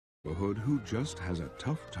neighborhood who just has a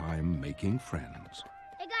tough time making friends.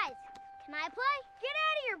 Hey guys, can I play? Get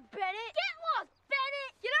out of here, Bennett! Get lost,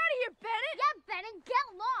 Bennett! Get out of here, Bennett! Yeah, Bennett, get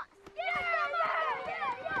lost!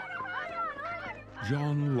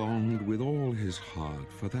 John longed with all his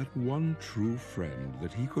heart for that one true friend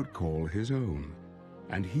that he could call his own.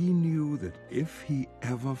 And he knew that if he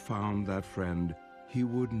ever found that friend, he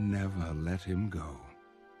would never let him go.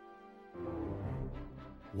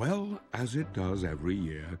 Well, as it does every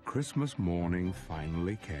year, Christmas morning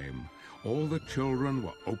finally came. All the children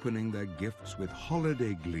were opening their gifts with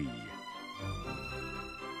holiday glee.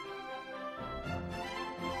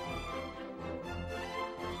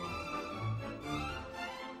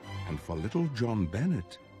 And for little John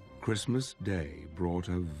Bennett, Christmas Day brought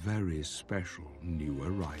a very special new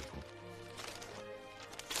arrival.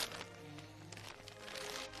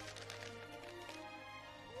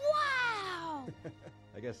 Wow!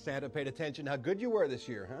 I guess Santa paid attention how good you were this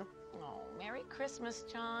year, huh? Oh, Merry Christmas,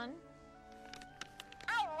 John.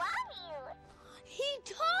 I love you! He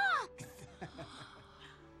talks!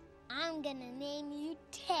 I'm gonna name you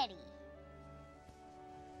Teddy.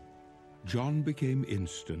 John became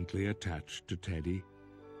instantly attached to Teddy.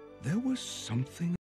 There was something